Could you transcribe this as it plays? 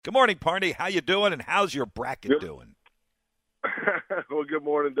Good morning, Parney. How you doing, and how's your bracket Good. doing? Well, good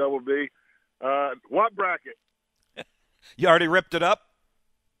morning, Double B. What bracket? You already ripped it up?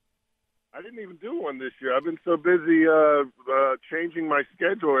 I didn't even do one this year. I've been so busy changing my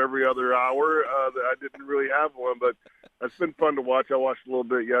schedule every other hour that I didn't really have one. But it's been fun to watch. I watched a little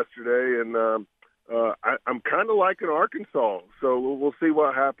bit yesterday, and I'm kind of liking Arkansas. So we'll see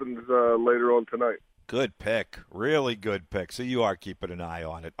what happens later on tonight. Good pick. Really good pick. So you are keeping an eye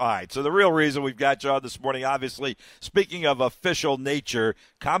on it. All right. So the real reason we've got you on this morning, obviously, speaking of official nature,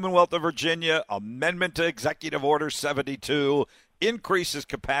 Commonwealth of Virginia, amendment to Executive Order 72, increases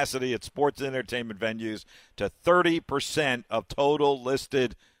capacity at sports and entertainment venues to 30% of total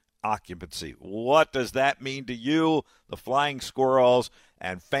listed occupancy. What does that mean to you, the Flying Squirrels,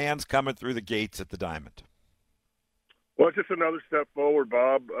 and fans coming through the gates at the Diamond? Well, it's just another step forward,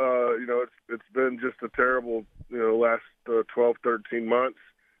 Bob. It's been just a terrible, last 12, 13 months.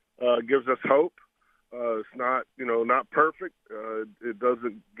 Gives us hope. It's not perfect. It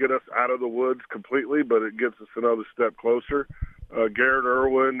doesn't get us out of the woods completely, but it gets us another step closer. Garrett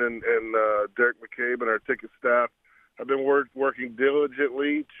Irwin and Derek McCabe and our ticket staff have been working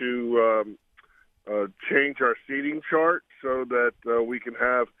diligently to change our seating chart so that we can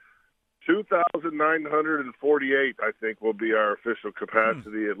have 2,948, I think, will be our official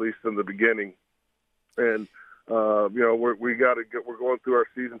capacity, at least in the beginning. And we're going through our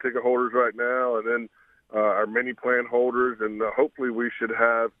season ticket holders right now, and then our mini plan holders, and hopefully we should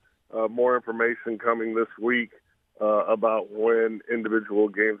have more information coming this week about when individual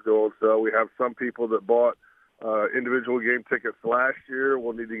games go on sale. We have some people that bought individual game tickets last year.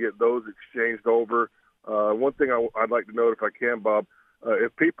 We'll need to get those exchanged over. One thing I'd like to note, if I can, Bob.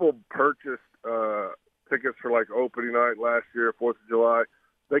 If people purchased tickets for like opening night last year, 4th of July,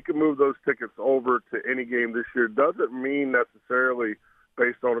 they can move those tickets over to any game this year. Doesn't mean necessarily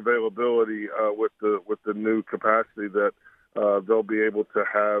based on availability with the new capacity that they'll be able to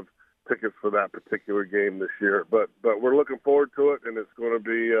have tickets for that particular game this year. But we're looking forward to it, and it's going to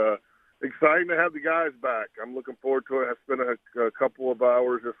be exciting to have the guys back. I'm looking forward to it. I spent a couple of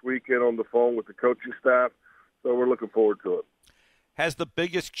hours this weekend on the phone with the coaching staff, so we're looking forward to it. Has the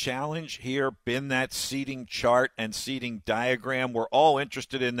biggest challenge here been that seating chart and seating diagram? We're all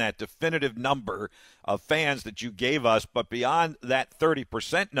interested in that definitive number of fans that you gave us, but beyond that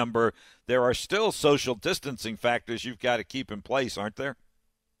 30% number, there are still social distancing factors you've got to keep in place, aren't there?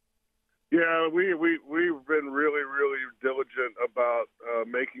 Yeah, we've been really, really diligent about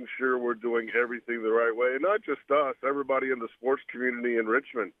making sure we're doing everything the right way, and not just us, everybody in the sports community in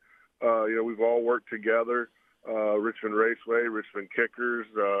Richmond. We've all worked together. Richmond Raceway, Richmond Kickers,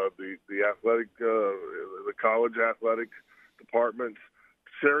 the athletic, the college athletic departments,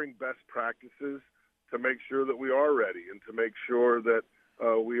 sharing best practices to make sure that we are ready and to make sure that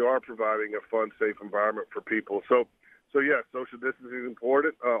we are providing a fun, safe environment for people. So yeah, social distancing is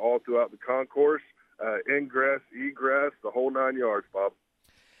important all throughout the concourse, ingress, egress, the whole 9 yards, Bob.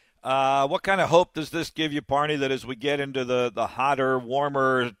 What kind of hope does this give you, Parney, that as we get into the hotter,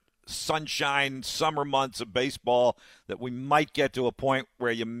 warmer, sunshine summer months of baseball, that we might get to a point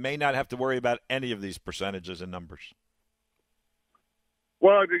where you may not have to worry about any of these percentages and numbers?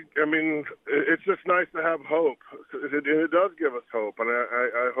 Well, I mean, it's just nice to have hope. It does give us hope, and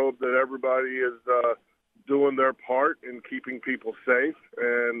I hope that everybody is doing their part in keeping people safe.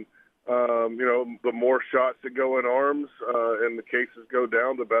 And the more shots that go in arms and the cases go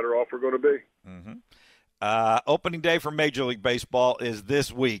down, the better off we're going to be. Mm-hmm. Opening day for Major League Baseball is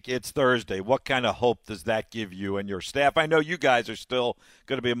this week. It's Thursday. What kind of hope does that give you and your staff? I know you guys are still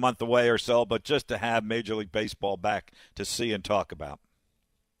going to be a month away or so, but just to have Major League Baseball back to see and talk about.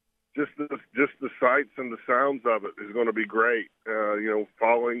 Just the sights and the sounds of it is going to be great.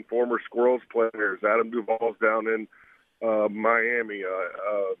 Following former Squirrels players, Adam Duvall's down in Miami.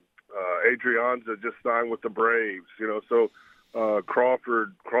 Adrianza just signed with the Braves.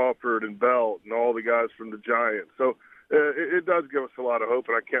 Crawford and Belt and all the guys from the Giants. So it does give us a lot of hope,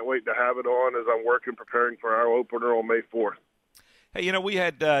 and I can't wait to have it on as I'm preparing for our opener on May 4th. Hey, we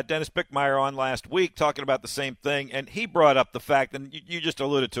had Dennis Bickmeyer on last week talking about the same thing, and he brought up the fact, and you just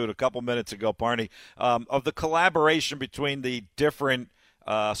alluded to it a couple minutes ago, Parney, of the collaboration between the different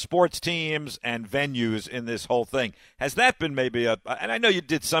sports teams and venues in this whole thing. Has that been maybe and I know you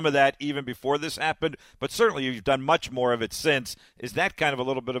did some of that even before this happened, but certainly you've done much more of it since. Is that kind of a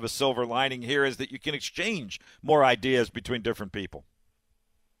little bit of a silver lining here, is that you can exchange more ideas between different people?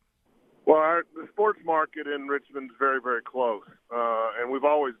 Well, the sports market in Richmond is very, very close, and we've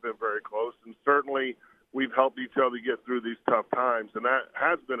always been very close, and certainly we've helped each other get through these tough times, and that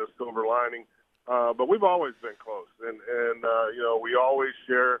has been a silver lining. but we've always been close, and we always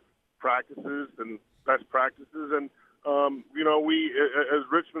share practices and best practices, and we as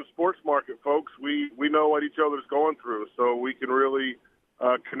Richmond sports market folks, we know what each other's going through, so we can really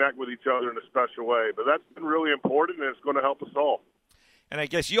connect with each other in a special way. But that's been really important, and it's going to help us all. And I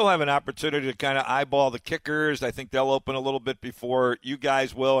guess you'll have an opportunity to kind of eyeball the kickers. I think they'll open a little bit before you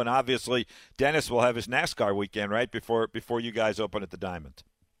guys will, and obviously Dennis will have his NASCAR weekend right before you guys open at the Diamond.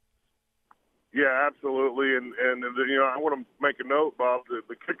 Yeah, absolutely. And I want to make a note, Bob.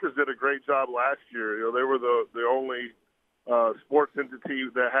 The kickers did a great job last year. They were the only sports entity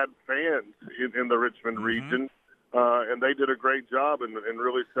that had fans in the Richmond region, and they did a great job and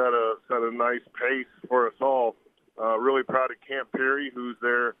really set a nice pace for us all. Really proud of Camp Perry, who's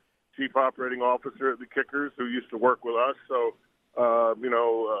their chief operating officer at the Kickers, who used to work with us. So, it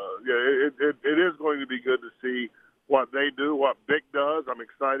is going to be good to see what they do, what Vic does. I'm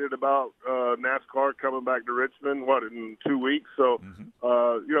excited about NASCAR coming back to Richmond, in 2 weeks. So,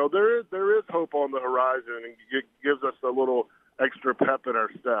 there is hope on the horizon, and it gives us a little extra pep in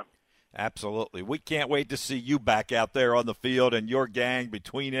our step. Absolutely. We can't wait to see you back out there on the field and your gang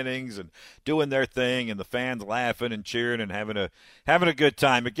between innings and doing their thing and the fans laughing and cheering and having a good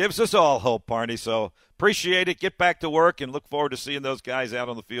time. It gives us all hope, Parney. So appreciate it. Get back to work and look forward to seeing those guys out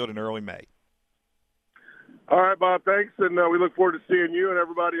on the field in early May. All right, Bob, thanks. And we look forward to seeing you and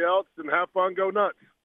everybody else, and have fun. Go Nuts.